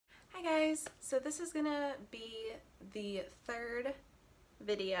So this is gonna be the third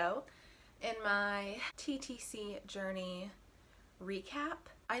video in my TTC journey recap.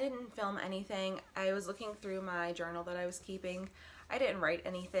 I didn't film anything. I was looking through my journal that I was keeping. I didn't write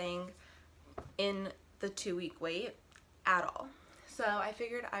anything in the 2-week wait at all. So I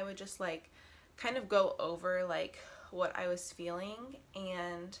figured I would just like kind of go over like what I was feeling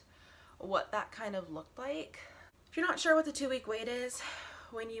and what that kind of looked like. If you're not sure what the 2-week wait is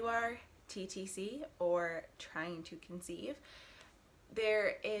when you are TTC or trying to conceive,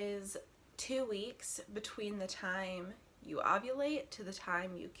 there is 2 weeks between the time you ovulate to the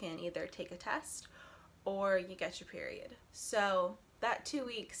time you can either take a test or you get your period. So that 2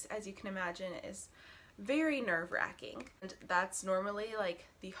 weeks, as you can imagine, is very nerve-wracking. And that's normally like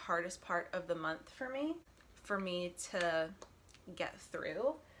the hardest part of the month for me to get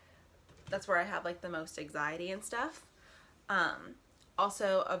through. That's where I have like the most anxiety and stuff.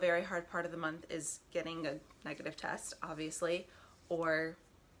 Also, a very hard part of the month is getting a negative test, obviously, or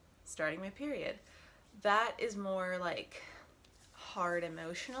starting my period. That is more like hard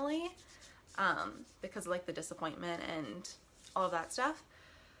emotionally because of like the disappointment and all of that stuff.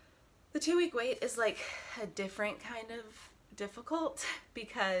 The 2-week wait is like a different kind of difficult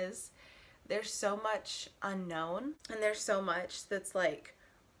because there's so much unknown and there's so much that's like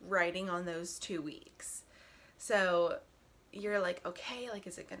riding on those 2 weeks. So you're like, okay, like,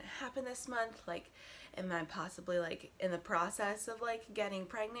 is it gonna happen this month? Like, am I possibly like in the process of like getting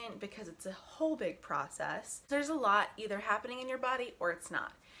pregnant? Because it's a whole big process. There's a lot either happening in your body or it's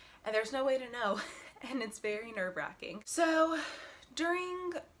not. And there's no way to know. And it's very nerve-wracking. So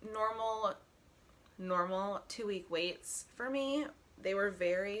during normal 2-week waits for me, they were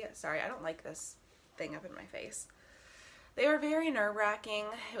very, sorry, I don't like this thing up in my face. They were very nerve-wracking.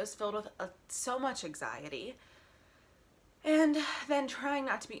 It was filled with so much anxiety. And then trying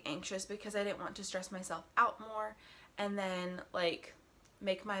not to be anxious because I didn't want to stress myself out more and then like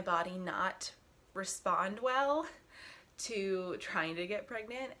make my body not respond well to trying to get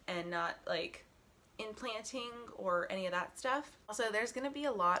pregnant and not like implanting or any of that stuff. Also, there's gonna be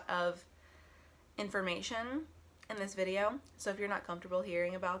a lot of information in this video, so if you're not comfortable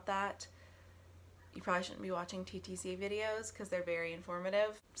hearing about that, you probably shouldn't be watching TTC videos because they're very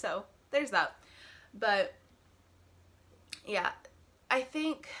informative. So there's that. But yeah, I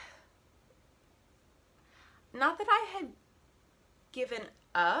think not that I had given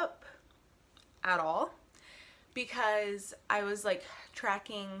up at all, because I was like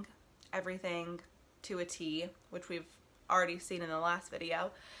tracking everything to a T, which we've already seen in the last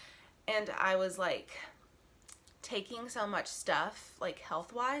video, and I was like taking so much stuff like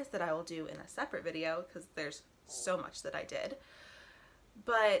health-wise that I will do in a separate video because there's so much that I did.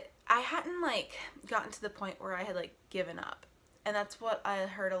 But I hadn't like gotten to the point where I had like given up. And that's what I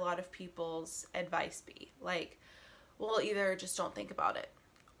heard a lot of people's advice be. Like, well, either just don't think about it,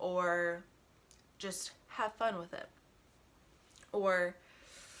 or just have fun with it, or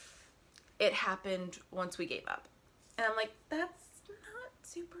it happened once we gave up. And I'm like, that's not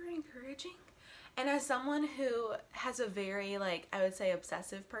super encouraging. And as someone who has a very like, I would say,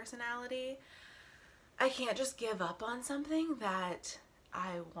 obsessive personality, I can't just give up on something that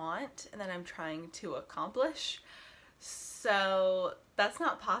I want and that I'm trying to accomplish. So that's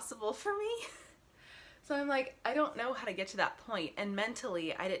not possible for me. So I'm like, I don't know how to get to that point. And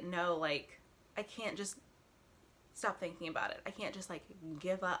mentally, I didn't know, like, I can't just stop thinking about it. I can't just like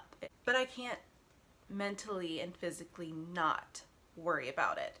give up. But I can't mentally and physically not worry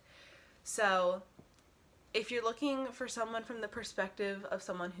about it. So if you're looking for someone from the perspective of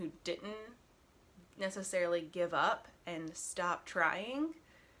someone who didn't necessarily give up and stop trying,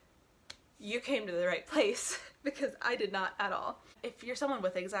 you came to the right place because I did not at all. If you're someone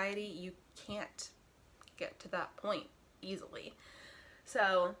with anxiety, you can't get to that point easily.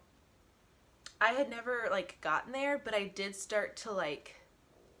 So I had never like gotten there, but I did start to like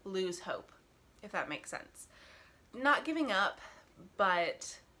lose hope, if that makes sense. Not giving up,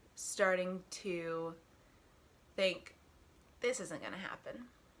 but starting to think this isn't gonna happen.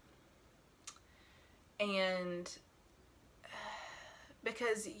 And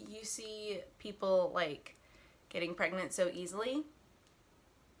because you see people like getting pregnant so easily,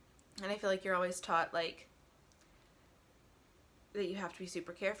 and I feel like you're always taught like that you have to be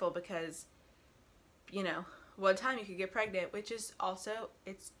super careful because, you know, one time you could get pregnant, which is also,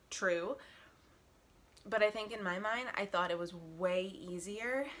 it's true, but I think in my mind I thought it was way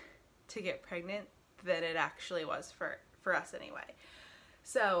easier to get pregnant than it actually was for us anyway.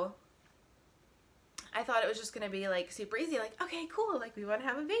 So I thought it was just gonna be like super easy, like, okay, cool, like we want to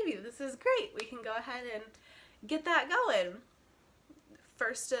have a baby, this is great, we can go ahead and get that going.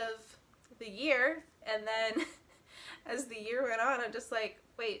 First of the year, and then as the year went on, I'm just like,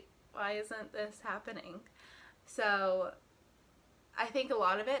 wait, why isn't this happening? So I think a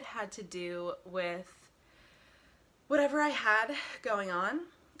lot of it had to do with whatever I had going on.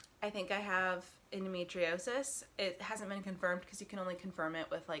 I think I have endometriosis. It hasn't been confirmed because you can only confirm it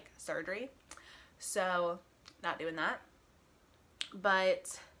with like surgery. So not doing that.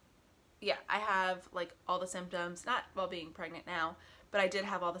 But yeah, I have like all the symptoms, not while being pregnant now, but I did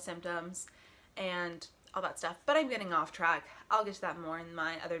have all the symptoms and all that stuff. But I'm getting off track. I'll get to that more in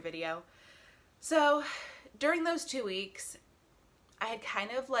my other video. So during those 2 weeks, I had kind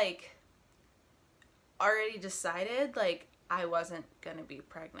of like already decided like I wasn't gonna be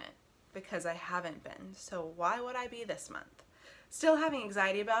pregnant because I haven't been. So why would I be this month? Still having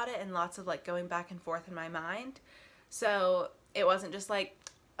anxiety about it and lots of like going back and forth in my mind. So it wasn't just like,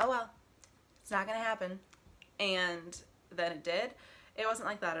 oh well, it's not gonna happen, and then it did. It wasn't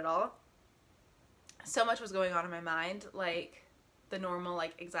like that at all. So much was going on in my mind, like the normal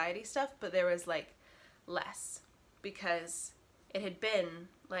like anxiety stuff, but there was like less because it had been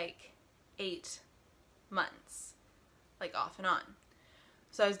like 8 months, like off and on.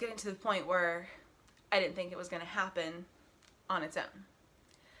 So I was getting to the point where I didn't think it was going to happen on its own.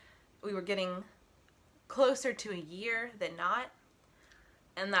 We were getting closer to a year than not,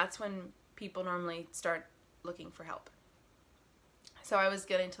 and that's when people normally start looking for help. So I was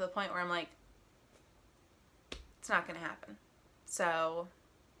getting to the point where I'm like, it's not going to happen. So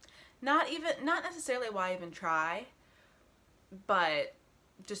not necessarily why even try, but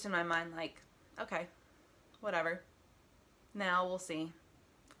just in my mind like, okay, whatever. Now we'll see,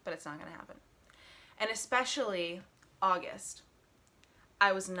 but it's not going to happen. And especially August,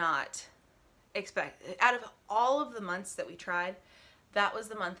 I was not out of all of the months that we tried, that was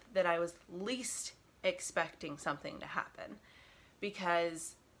the month that I was least expecting something to happen.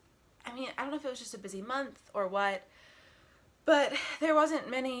 Because, I mean, I don't know if it was just a busy month or what, but there wasn't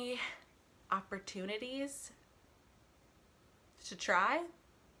many opportunities to try,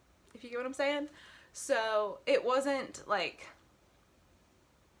 if you get what I'm saying. So it wasn't like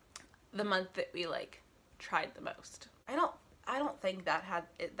the month that we like tried the most. I don't think that had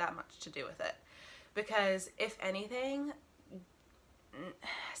that much to do with it, because if anything,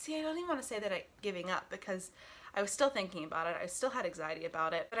 see, I don't even want to say that I giving up, because I was still thinking about it. I still had anxiety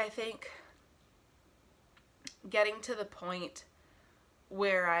about it, but I think getting to the point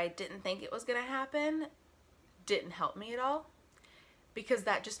where I didn't think it was going to happen didn't help me at all, because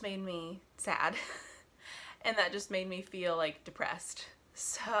that just made me sad and that just made me feel like depressed.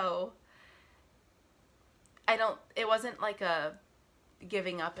 So it wasn't like a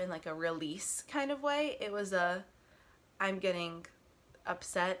giving up in like a release kind of way. It was I'm getting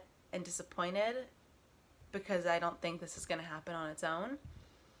upset and disappointed because I don't think this is going to happen on its own.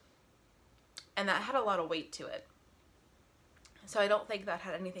 And that had a lot of weight to it. So I don't think that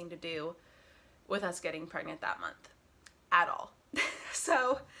had anything to do with us getting pregnant that month at all.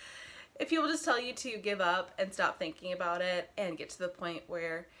 So if people just tell you to give up and stop thinking about it and get to the point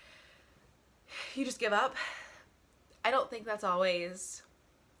where you just give up, I don't think that's always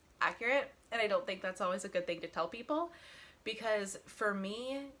accurate, and I don't think that's always a good thing to tell people, because for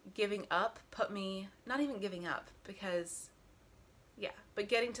me, giving up put me, not even giving up, because yeah, but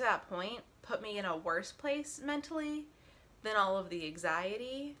getting to that point put me in a worse place mentally than all of the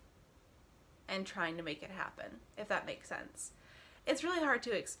anxiety and trying to make it happen, if that makes sense. It's really hard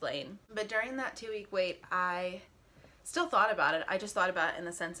to explain, but during that 2-week wait, I still thought about it. I just thought about it in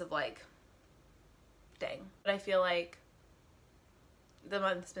the sense of like, dang. But I feel like the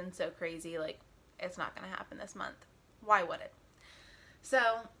month's been so crazy, like, it's not gonna happen this month. Why would it? So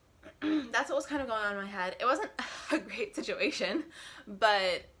that's what was kind of going on in my head. It wasn't a great situation,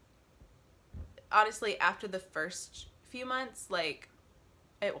 but honestly, after the first few months, like,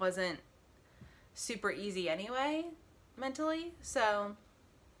 it wasn't super easy anyway, mentally. So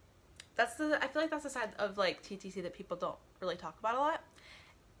I feel like that's the side of like TTC that people don't really talk about a lot,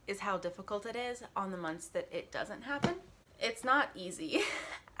 is how difficult it is on the months that it doesn't happen. It's not easy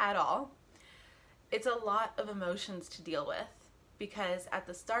at all. It's a lot of emotions to deal with, because at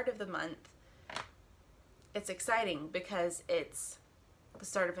the start of the month, it's exciting because it's the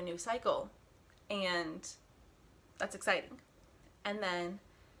start of a new cycle, and that's exciting. And then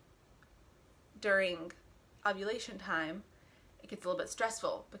during ovulation time, it gets a little bit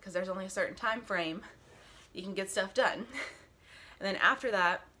stressful because there's only a certain time frame you can get stuff done. And then after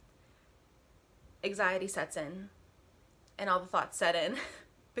that, anxiety sets in and all the thoughts set in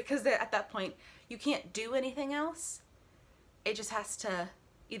because at that point you can't do anything else. It just has to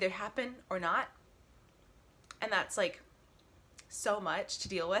either happen or not. And that's like so much to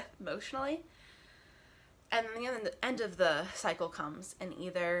deal with emotionally. And then the end of the cycle comes, and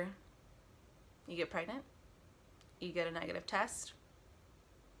either you get pregnant, you get a negative test,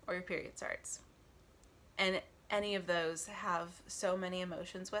 or your period starts. And any of those have so many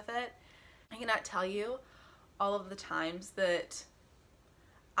emotions with it. I cannot tell you all of the times that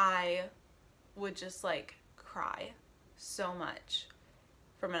I would just like cry so much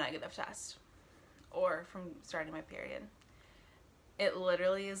from a negative test or from starting my period. It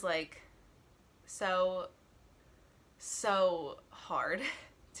literally is like so hard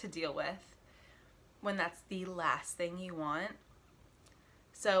to deal with when that's the last thing you want.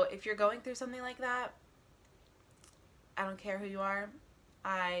 So if you're going through something like that, I don't care who you are,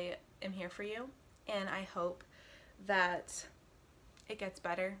 I am here for you, and I hope that it gets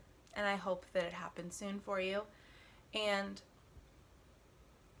better, and I hope that it happens soon for you. And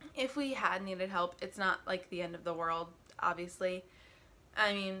if we had needed help, it's not like the end of the world, obviously.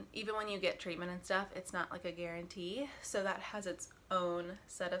 I mean, even when you get treatment and stuff, it's not like a guarantee, so that has its own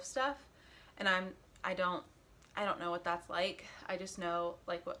set of stuff. And I don't know what that's like. I just know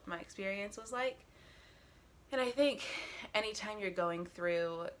like what my experience was like. And I think anytime you're going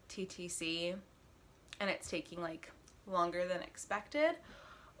through TTC and it's taking like longer than expected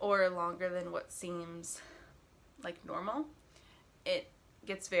or longer than what seems like normal, it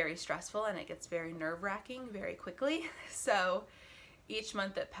gets very stressful and it gets very nerve-wracking very quickly. So each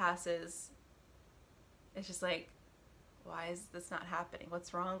month that passes, it's just like, why is this not happening?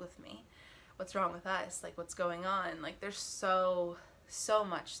 What's wrong with me? What's wrong with us? Like, what's going on? Like, there's so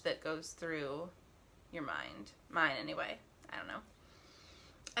much that goes through your mind. Mine anyway. I don't know.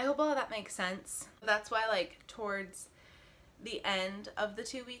 I hope all of that makes sense. That's why, like, towards the end of the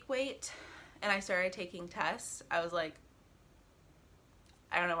 2-week wait and I started taking tests, I was like,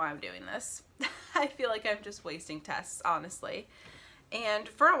 I don't know why I'm doing this. I feel like I'm just wasting tests, honestly. And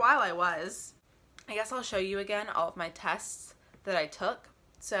for a while I was. I guess I'll show you again all of my tests that I took.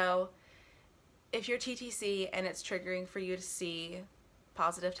 So if you're TTC and it's triggering for you to see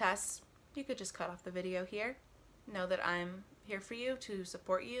positive tests, you could just cut off the video here. Know that I'm here for you to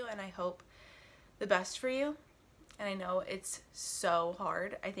support you, and I hope the best for you. And I know it's so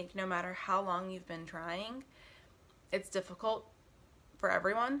hard. I think no matter how long you've been trying, it's difficult for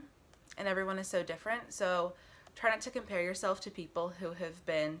everyone, and everyone is so different. So try not to compare yourself to people who have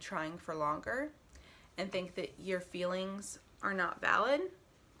been trying for longer and think that your feelings are not valid,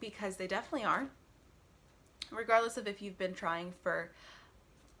 because they definitely are. Regardless of if you've been trying for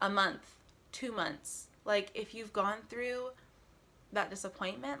a month, 2 months, like if you've gone through that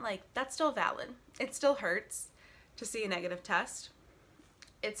disappointment, like that's still valid. It still hurts to see a negative test.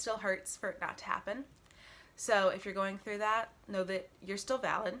 It still hurts for it not to happen. So if you're going through that, know that you're still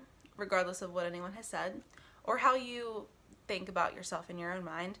valid, regardless of what anyone has said or how you think about yourself in your own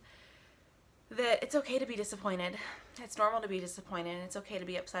mind. That it's okay to be disappointed. It's normal to be disappointed, and it's okay to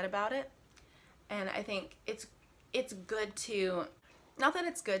be upset about it. And I think it's good to, not that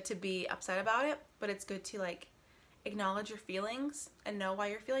it's good to be upset about it, but it's good to like acknowledge your feelings and know why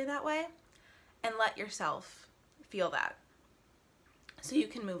you're feeling that way and let yourself feel that so you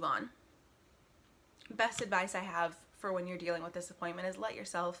can move on. Best advice I have for when you're dealing with disappointment is let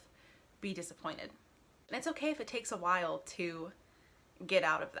yourself be disappointed. And it's okay if it takes a while to get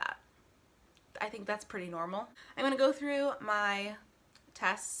out of that. I think that's pretty normal. I'm going to go through my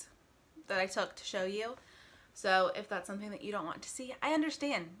tests that I took to show you. So if that's something that you don't want to see, I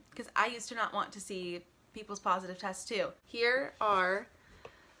understand, because I used to not want to see people's positive tests too. Here's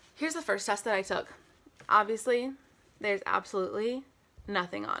the first test that I took. Obviously, there's absolutely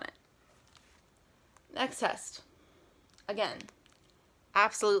nothing on it. Next test. Again,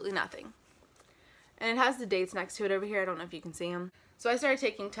 absolutely nothing. And it has the dates next to it over here. I don't know if you can see them. So I started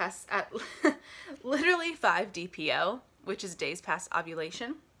taking tests at literally 5 DPO, which is days past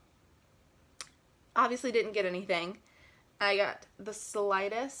ovulation. Obviously didn't get anything. I got the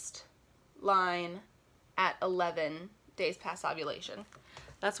slightest line at 11 days past ovulation.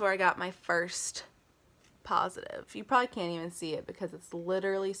 That's where I got my first positive. You probably can't even see it because it's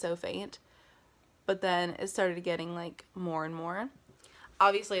literally so faint. But then it started getting like more and more.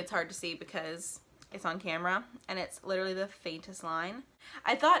 Obviously it's hard to see because it's on camera and it's literally the faintest line.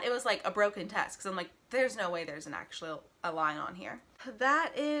 I thought it was like a broken test because I'm like, there's no way there's an actual line on here.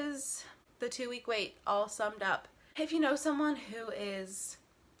 That is the 2-week wait all summed up. If you know someone who is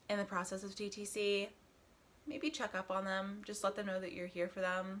in the process of TTC, maybe check up on them. Just let them know that you're here for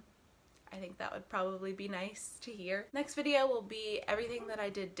them. I think that would probably be nice to hear. Next video will be everything that I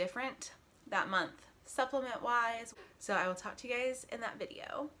did different that month, supplement wise. So I will talk to you guys in that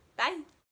video. Bye!